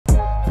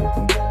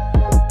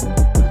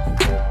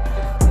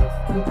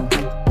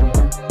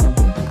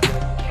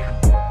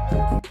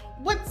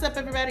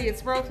7:30.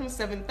 It's broke from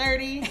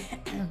 7:30.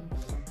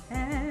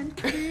 And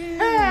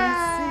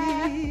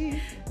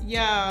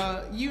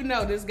y'all, you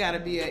know this gotta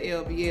be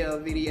a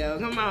LBL video.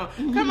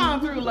 Come on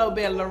through Low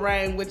Bet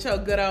Lorraine with your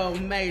good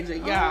old Major,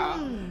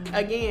 y'all.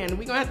 Again,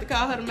 we gonna have to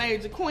call her the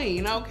Major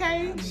Queen,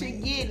 okay? She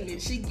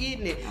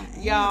getting it.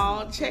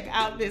 Y'all, check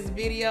out this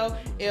video.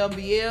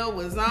 LBL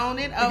was on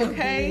it,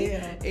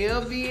 okay?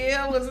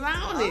 LBL was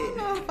on it. I don't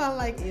know if I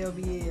like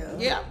LBL.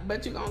 Yeah,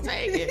 but you gonna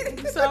take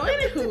it. So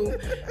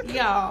anywho,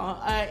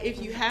 y'all,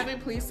 if you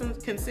haven't, please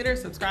consider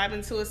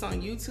subscribing to us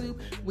on YouTube.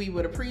 We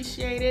would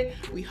appreciate it.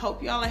 We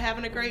hope y'all are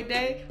having a great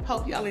day.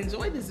 Hope y'all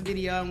enjoyed this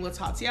video, and we'll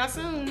talk to y'all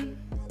soon.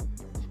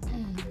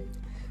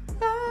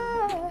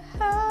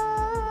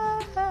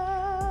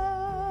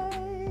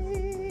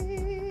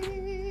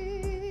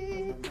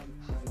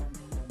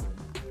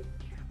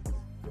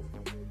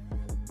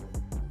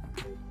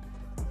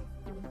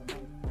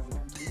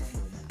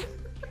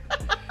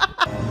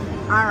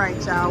 All right,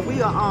 y'all.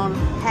 We are on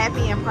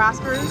Happy and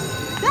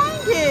Prosperous.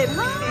 Dang it,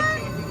 huh?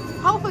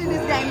 Hopefully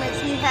this game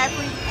makes me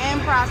happy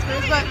and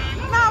prosperous, but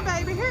no,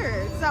 baby,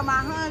 here. So my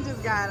hun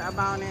just got a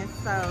bonus,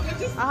 so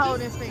I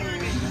hold this spin. All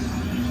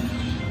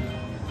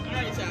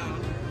right, y'all.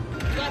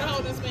 You gotta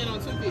hold this spin on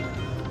 250.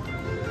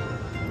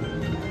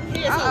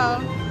 Uh-oh.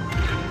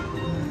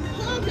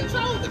 Hun,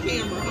 control the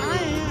camera, huh?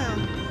 I am.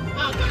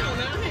 Oh, come on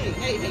now.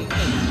 Hey. Okay.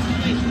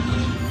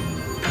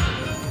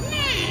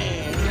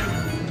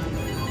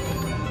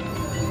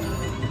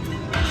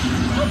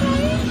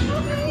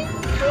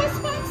 Four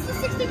spots to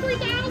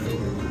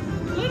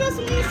 63,000. Let us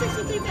win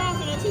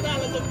 63,000 on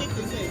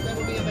 $2.50. That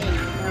would be amazing.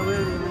 That would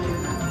be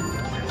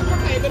amazing.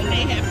 Okay, but it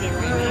ain't happening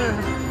right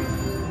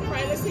now. All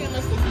right, let's see how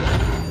much this is.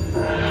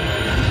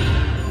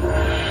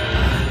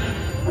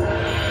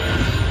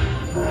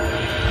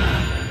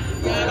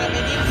 Y'all, I've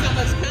been getting so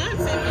much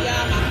content for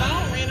y'all. My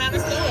phone ran out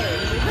of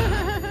storage.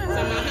 So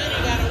my honey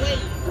gotta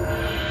wait.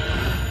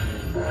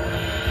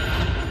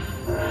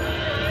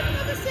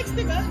 Another $60.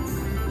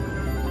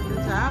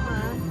 Good job,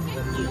 hun.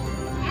 Thank you.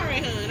 All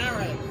right, hun. All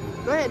right.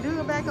 Go ahead, do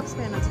a backup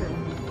spin or two.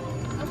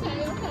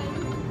 Okay.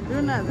 Do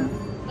another.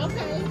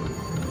 Okay.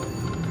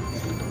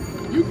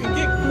 You can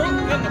get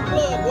drunk in the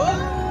club, what?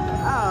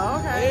 Oh,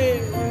 okay.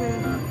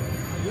 Yeah.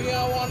 We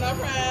don't want no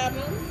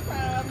problems.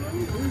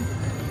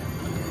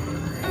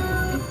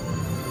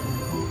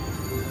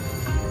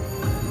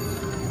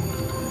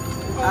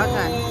 Okay.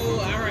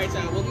 Oh, all right,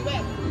 y'all. We'll be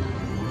back.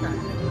 Okay.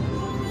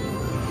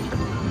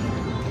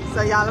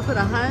 So y'all have put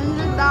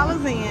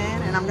 $100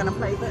 in, and I'm gonna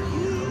play the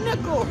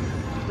nickel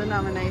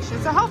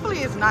denomination. So hopefully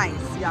it's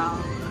nice, y'all.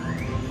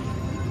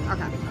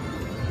 Okay.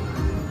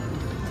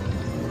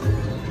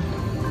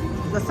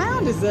 The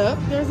sound is up.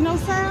 There's no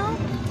sound.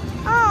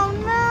 Oh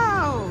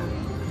no!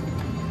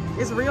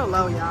 It's real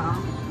low,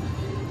 y'all.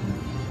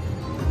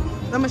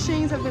 The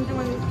machines have been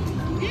doing.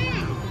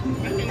 Yeah.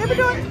 They've been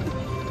doing.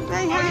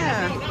 They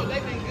have. No,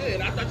 they've been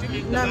good. I thought you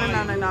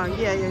meant No.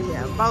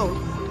 Yeah. Both.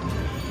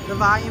 The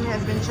volume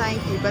has been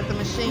janky, but the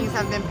machines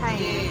have been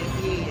paying.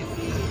 Yes.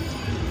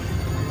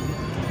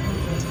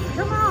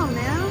 Come on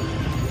now.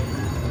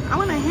 I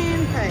want a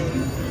hand pay.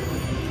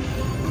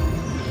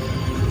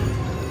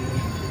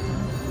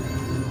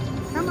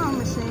 Come on,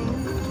 machine.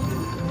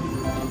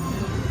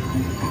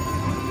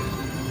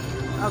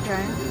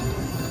 Okay.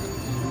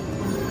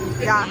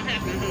 Yeah.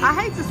 I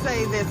hate to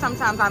say that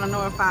sometimes I don't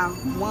know if I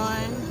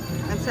won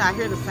until I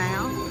hear the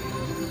sound.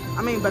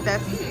 I mean, but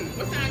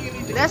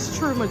that's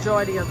true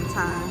majority of the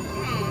time.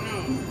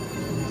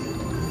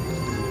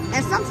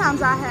 And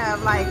sometimes I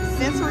have like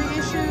sensory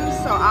issues,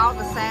 so all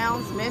the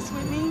sounds mess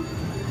with me.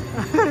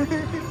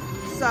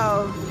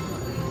 So,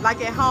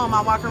 like at home,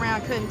 I walk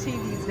around cutting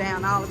TVs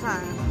down all the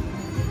time.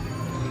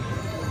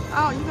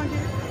 Oh, you gonna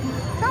get it?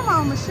 Come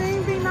on,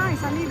 machine, be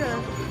nice. I need a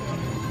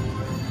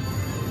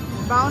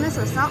bonus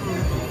or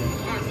something.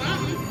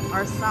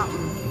 Or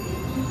something.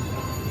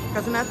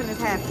 Because nothing is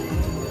happening.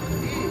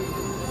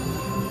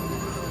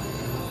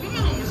 Come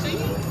on,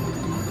 machine.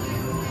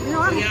 You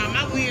know,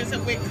 my wins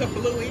have went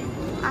kablooey.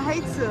 I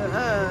hate to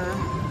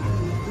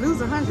lose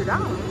 $100. I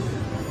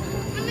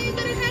mean,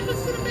 but it happens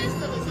to the best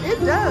of us. It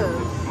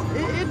does.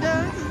 It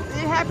does.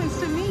 It happens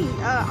to me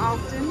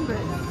often,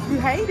 but you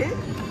hate it.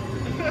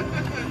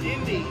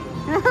 Indeed.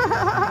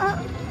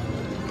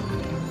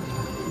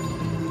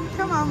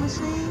 Come on,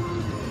 machine.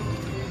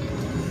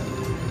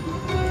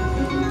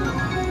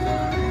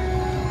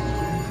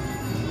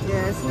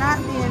 Yeah, it's not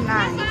being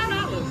nice.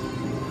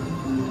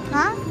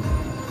 Huh?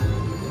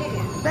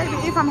 Baby,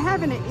 if I'm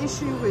having an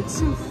issue with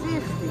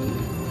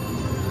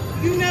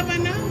 $2.50. You never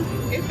know.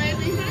 It may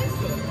be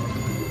nicer.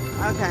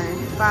 Okay,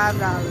 $5.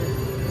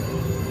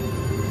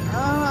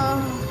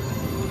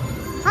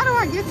 How do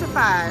I get to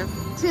 5?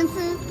 10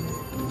 cents?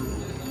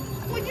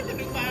 Well, you can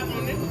do 5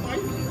 on this, or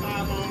you can do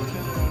 5 on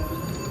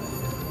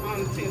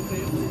 10 cents.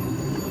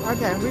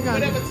 Okay, we're gonna.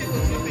 Whatever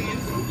tickles your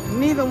fancy.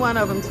 Neither one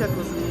of them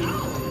tickles me.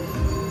 Oh.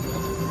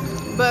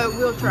 But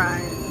we'll try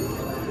it.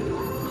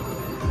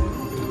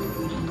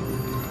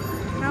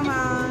 Come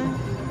on.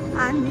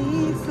 I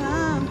need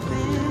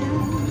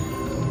something.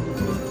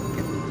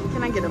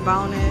 Can I get get a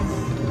bonus?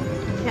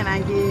 Can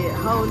I get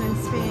hold and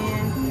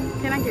spin?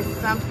 Can I get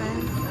something?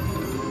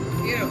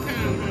 It'll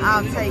come.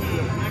 I'll take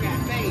it. I got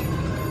faith.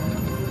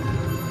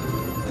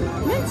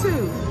 Me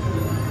too.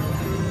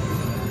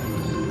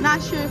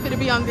 Not sure if it'll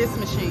be on this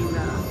machine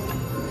though.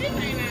 It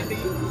may not be.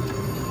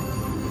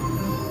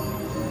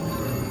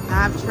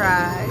 I've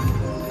tried.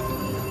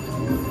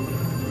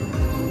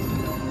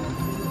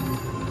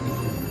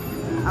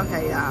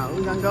 Okay, y'all.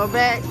 We're gonna go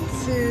back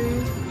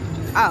to.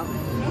 Oh,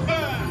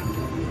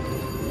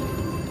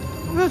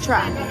 we'll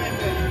try.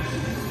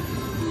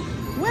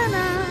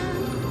 Winner.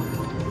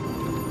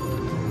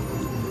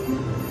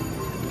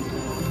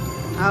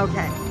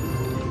 Okay.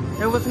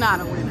 It was not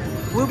a winner.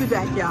 We'll be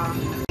back, y'all.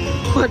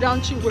 Well,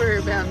 don't you worry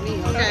about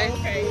me, okay?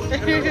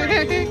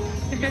 Okay.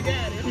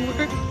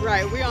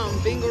 Right, we're on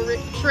Bengal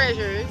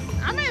Treasures.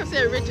 I may have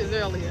said Riches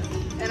earlier,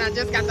 and I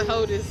just got to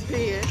hold this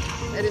spin,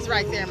 and it's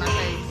right there in my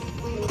face.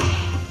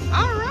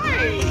 All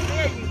right,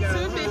 There you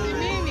go. 250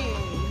 mini.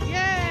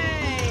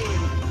 Yay!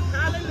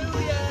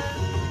 Hallelujah.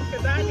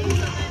 Because I need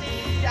some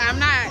money.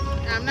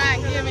 I'm not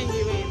giving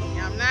you any.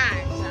 I'm not.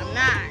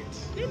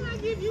 Didn't I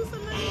give you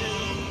some money?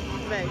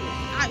 Baby,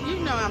 you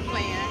know I'm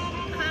playing.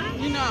 Huh?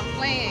 You know I'm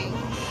playing.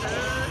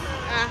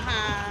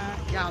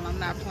 Y'all, I'm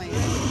not playing.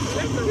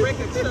 That's the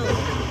record show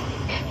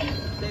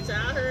that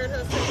y'all heard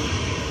her say.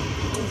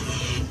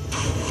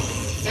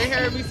 They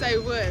heard me say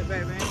what,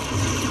 baby?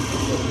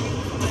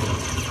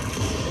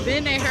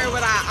 Then they heard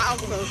what I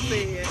also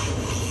said.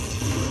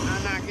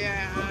 I'm not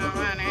getting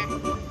money.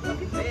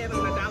 Said on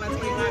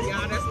 $1.25,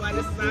 y'all. That's why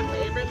this is our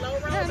favorite low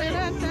roll.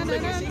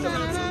 Look, she was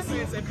on 2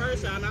 cents at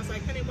first, y'all. And I was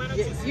like, honey, why don't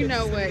you see You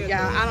know what,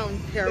 y'all? I don't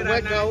care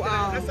what go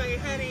on. I say,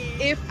 honey.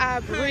 If I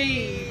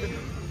breathe,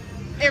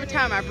 every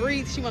time I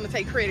breathe, she want to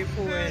take credit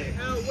for it.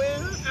 Oh,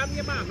 well, I'm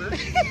your mama.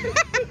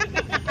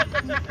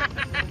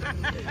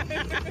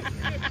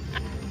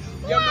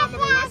 Your mama,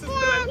 my sister,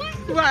 like,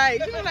 what?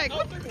 Right. She was like,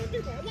 Oh,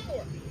 keep going,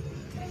 lower.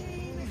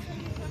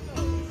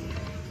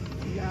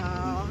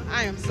 y'all,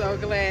 I am so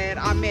glad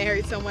I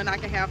married someone I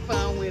can have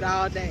fun with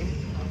all day.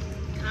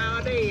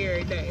 All day,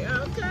 every day.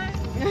 Okay.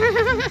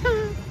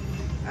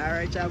 All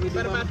right, y'all.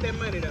 What about that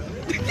money, though?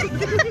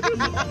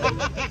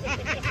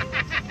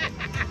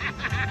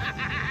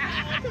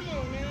 Come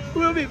on, man.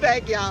 We'll be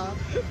back, y'all.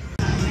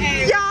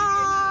 Hey. Y'all,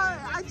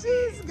 I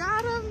just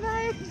got a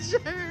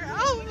major.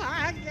 Oh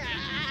my god.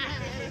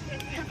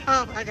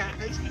 Oh my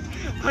gosh.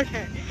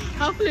 Okay.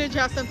 Hopefully it'll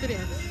drop something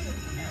else.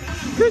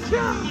 Good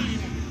job.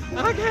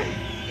 Okay.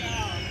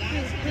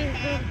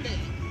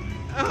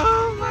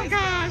 Oh my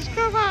gosh.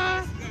 Come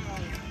on.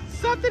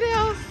 Something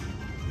else.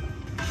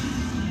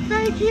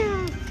 Thank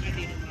you.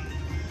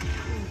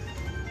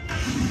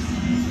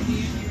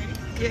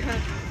 Yeah.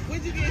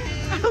 What'd you get?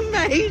 A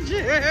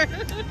major.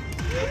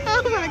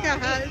 Oh my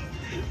god.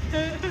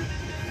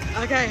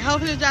 Okay,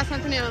 hopefully it'll drop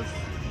something else.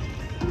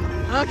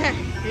 Okay,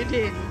 it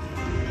did.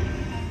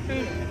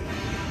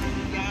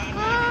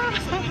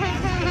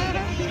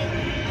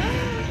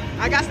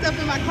 I got stuff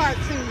in my cart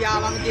too,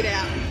 y'all. I'm gonna get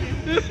out.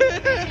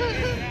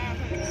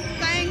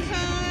 Thanks,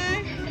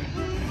 hon.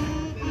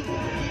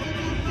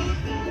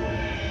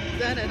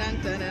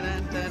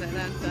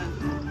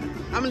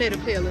 I'm gonna let it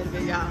play a little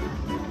bit, y'all.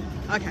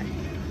 Okay.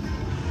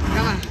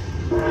 Come on.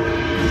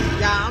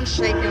 Y'all, I'm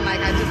shaking like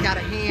I just got a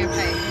hand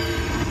pay.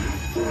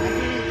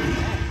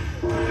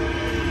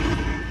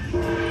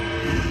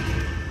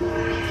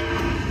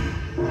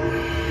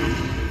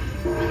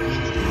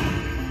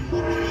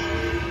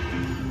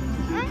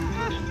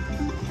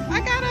 I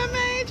got a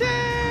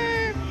major.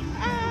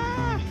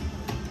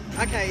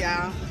 Okay,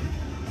 y'all.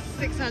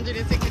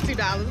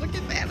 $662. Look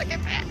at that. Look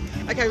at that.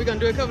 Okay, we're gonna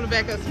do a couple of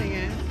backup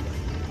spins.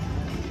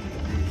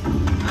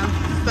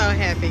 I'm so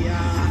happy,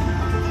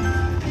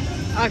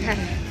 y'all. Okay,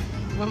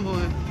 one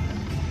more.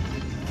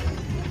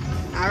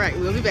 All right,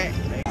 we'll be back.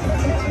 All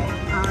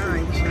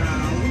right,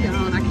 y'all. We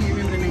on. I can't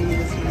remember the name of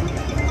this one,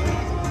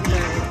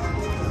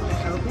 but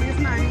hopefully it's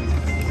nice.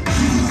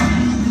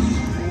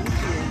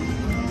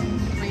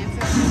 Thank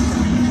you.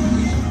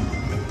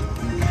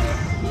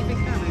 Keep it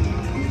coming.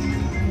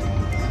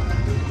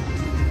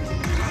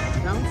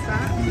 Don't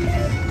stop.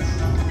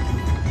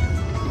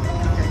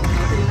 Okay,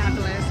 hopefully not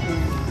the last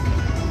one.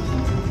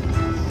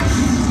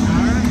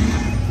 All right.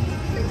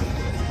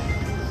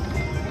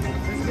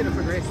 Let's get a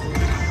progressive.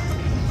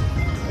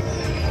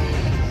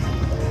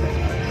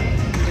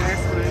 That's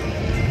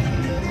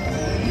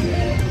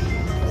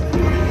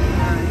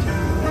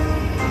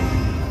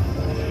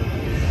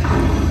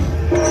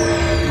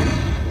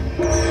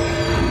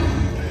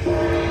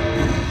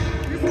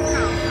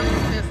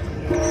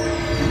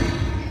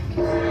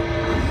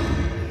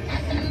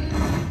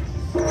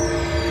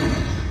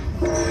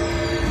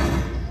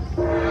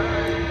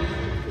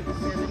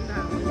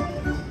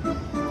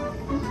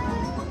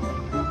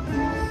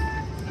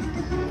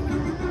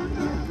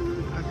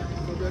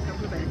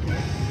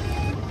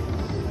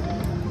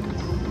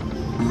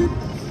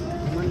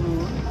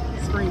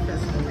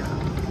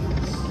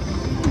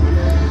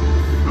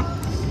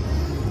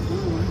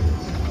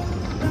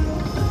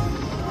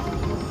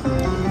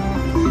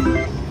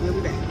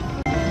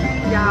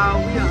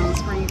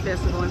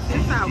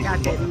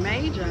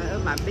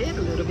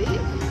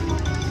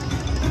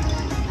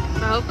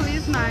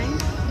is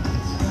nice.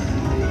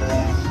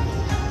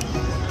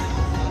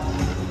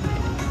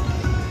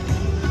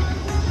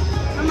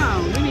 Come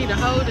on, we need to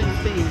hold and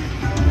see.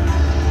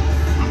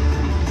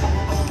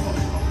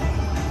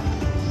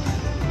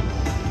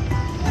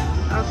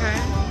 Okay.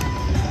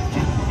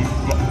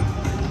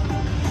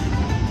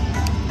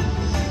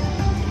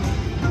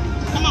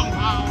 Come on,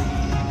 Paul.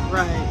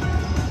 Right.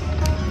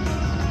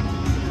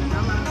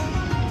 Come on.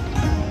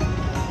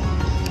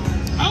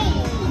 Oh,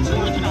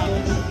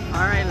 $200.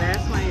 All right,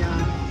 last one,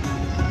 y'all.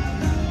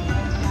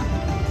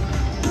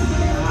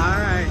 All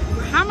right.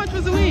 How much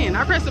was the win?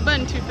 I pressed the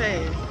button too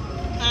fast.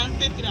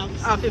 $50.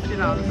 Oh, $50.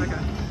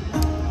 Okay.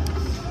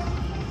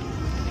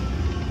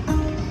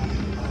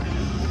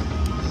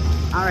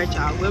 All right,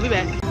 y'all. We'll be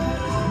back.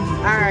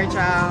 All right,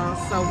 y'all.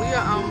 So we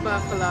are on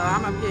Buffalo.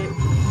 I'm gonna pick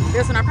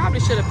this one. I probably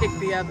should have picked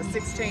the other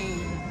 16.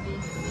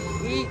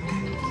 Eek.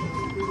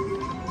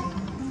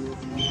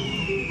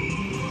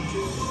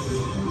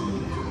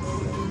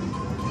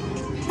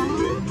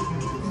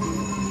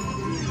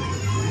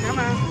 Come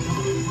on.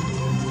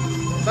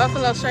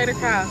 Buffalo straight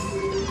across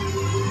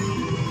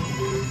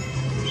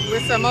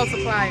with some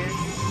multipliers.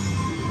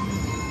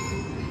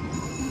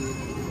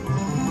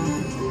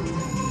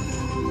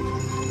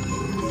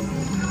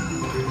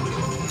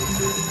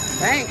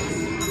 Thanks.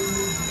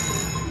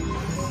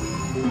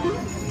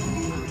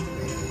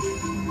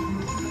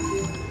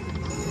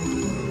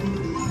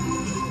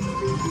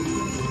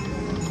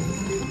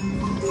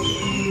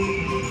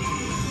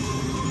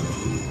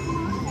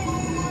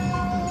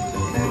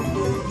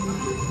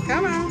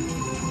 Come on.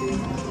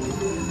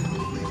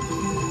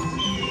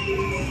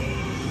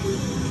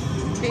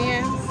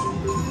 10s.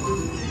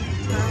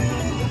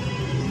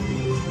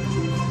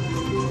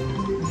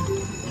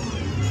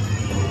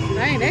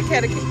 Dang, that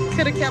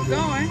could have kept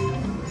going.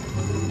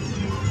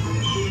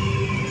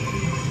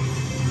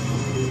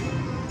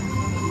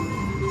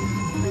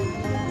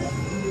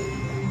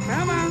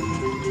 Come on.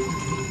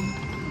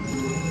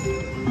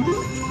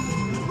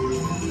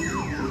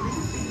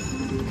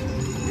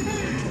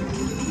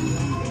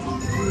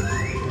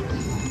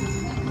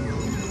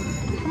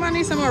 Come on, I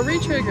need some more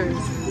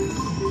re-triggers.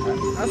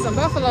 Or some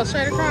buffalo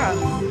straight across.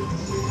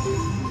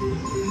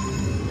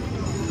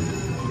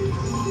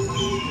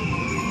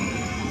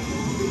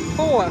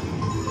 Four.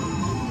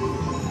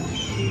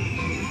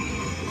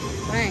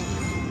 Thanks.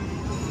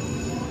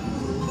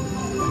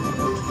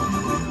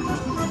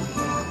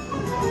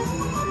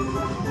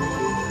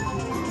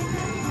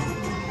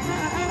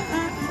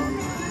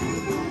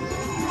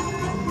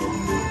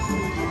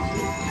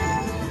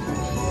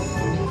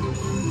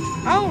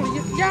 Oh,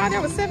 y'all,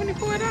 that was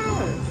 $74.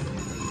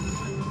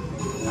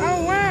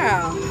 Oh,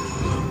 wow.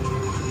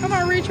 Come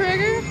on,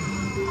 re-trigger.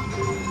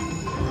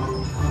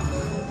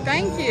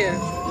 Thank you.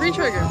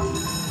 Re-trigger.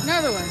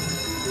 Another one.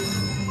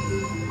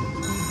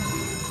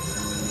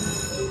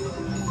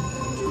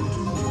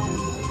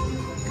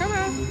 Come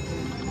on.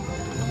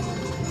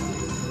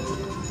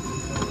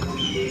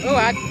 Oh,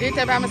 I did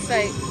that by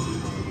mistake.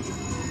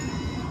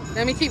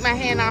 Let me keep my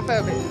hand off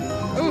of it.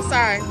 Oh,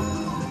 sorry.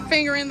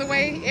 Finger in the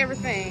way,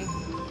 everything.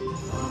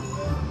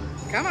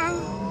 Come on.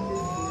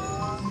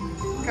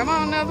 Come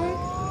on, another one.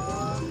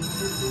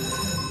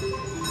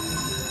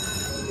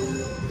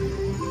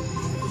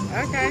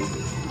 Okay.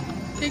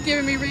 Keep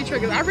giving me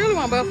re-triggers. I really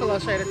want buffalo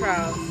straight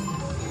across.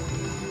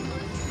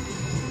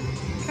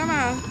 Come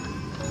on.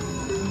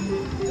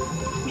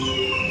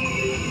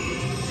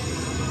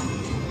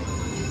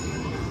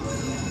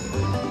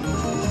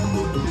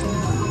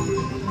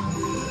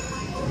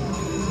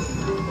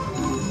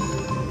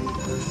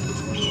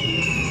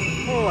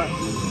 Four.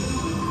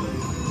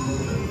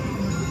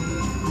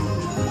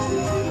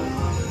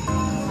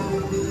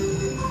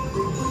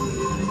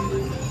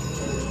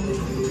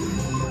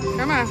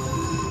 Come on.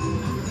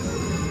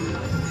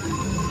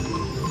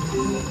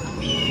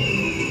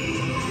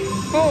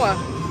 Four.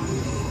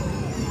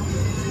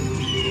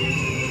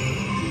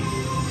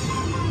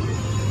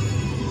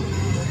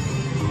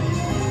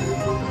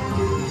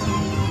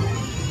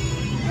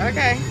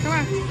 Okay, come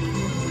on.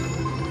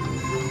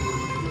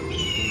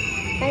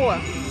 Four.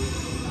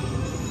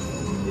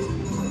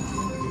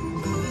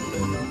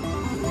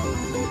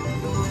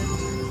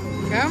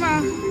 Come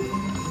on.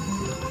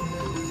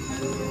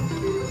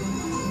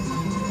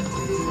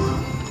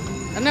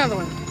 Another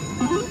one.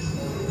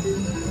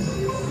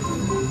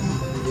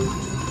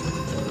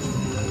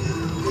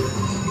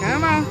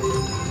 Come on.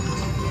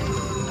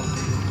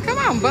 Come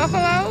on,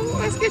 Buffalo.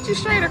 Let's get you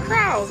straight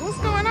across. What's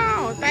going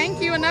on?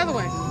 Thank you. Another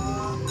one.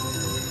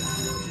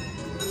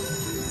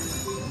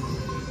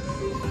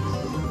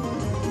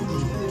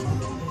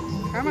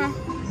 Come on.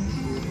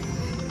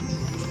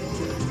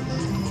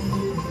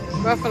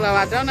 Buffalo,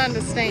 I don't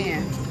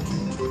understand.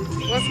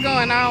 What's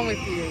going on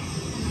with you,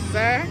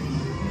 sir?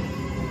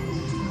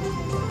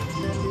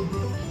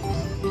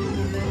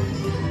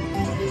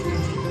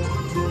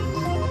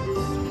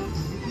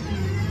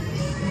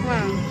 Come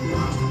on.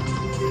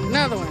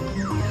 Another one.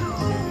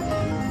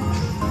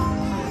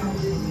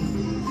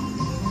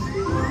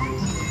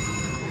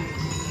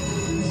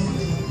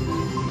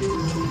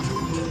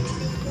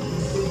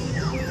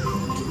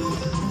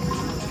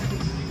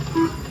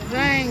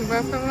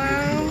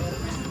 buffalo.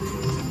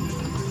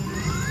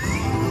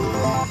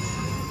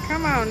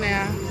 Come on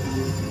now.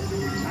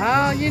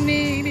 All you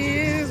need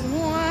is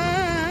one.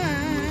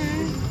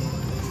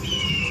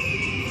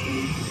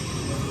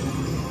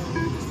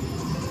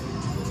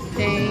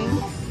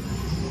 Pink.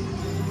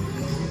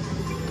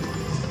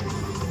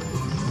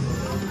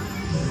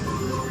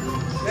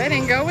 They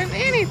didn't go with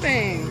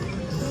anything.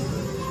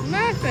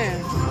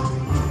 Nothing.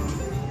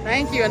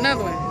 Thank you.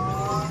 Another one.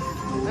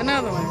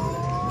 Another one.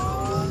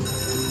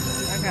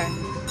 Okay.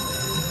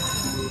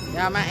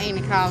 Y'all, my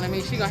auntie calling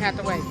me. She gonna have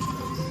to wait.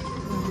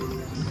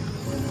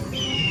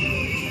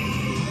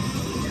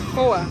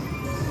 4.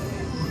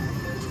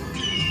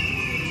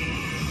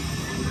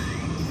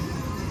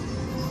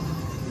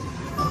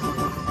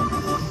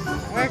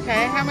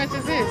 Okay, how much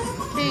is this?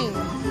 King.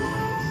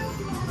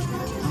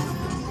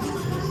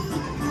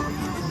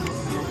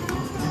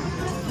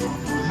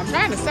 I'm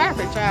trying to stop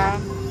it, y'all.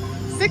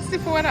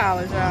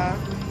 $64, y'all.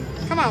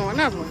 Come on,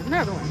 another one,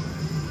 another one.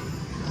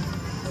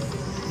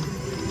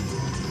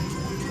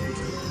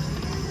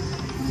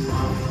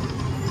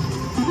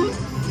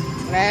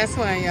 Last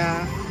one,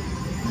 y'all.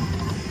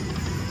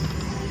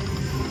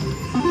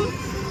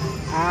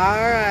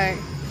 All right,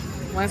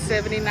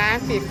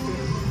 $179.50.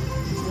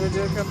 We'll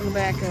do a couple of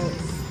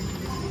backups.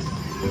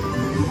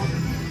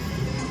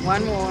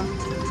 One more.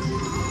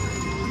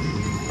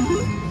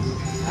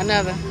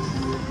 Another.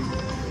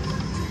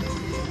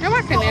 Now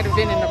I couldn't have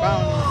been in the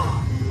bonus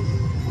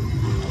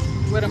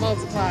with a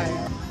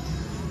multiplier.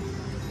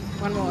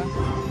 One more.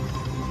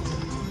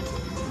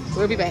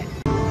 We'll be back.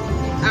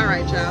 All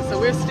right, y'all. So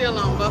we're still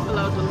on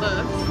Buffalo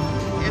Deluxe,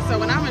 and so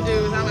what I'm gonna do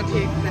is I'm gonna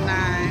pick the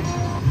 9.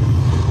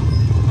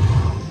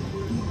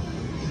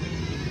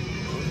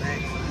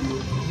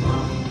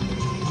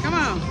 Come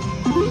on,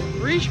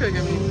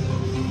 re-trigger me.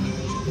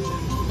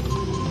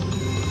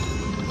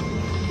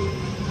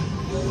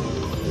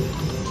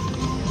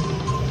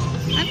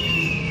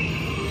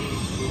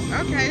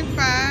 Okay, 5.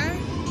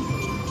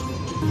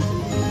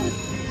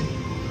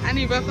 I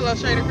need Buffalo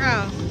straight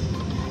across.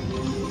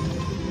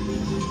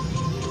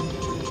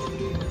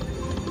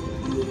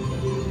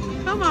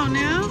 Come on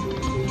now.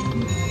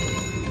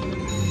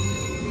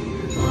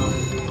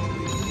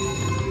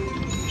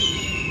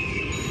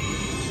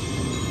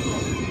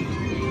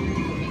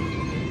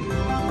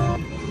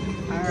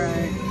 All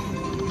right.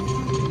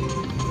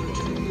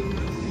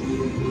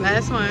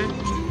 Last one.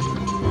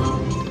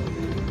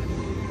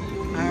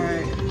 All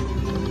right.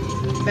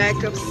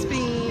 Back up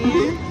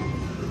spin.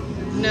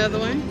 Another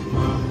one.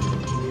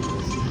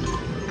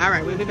 All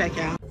right, we'll be back,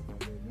 y'all.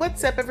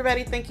 What's up,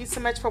 everybody? Thank you so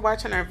much for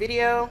watching our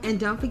video. And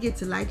don't forget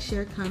to like,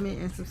 share, comment,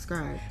 and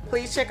subscribe.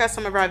 Please check out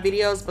some of our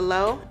videos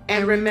below.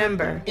 And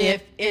remember,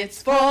 if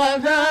it's for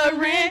the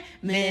rent,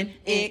 then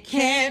it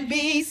can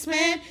be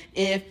spent.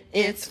 If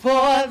it's for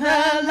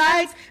the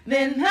likes,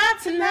 then not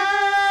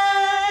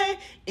tonight.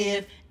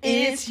 If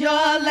it's your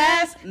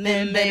last,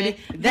 then baby,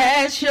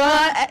 that's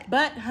your...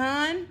 But,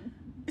 hun,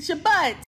 it's your butt.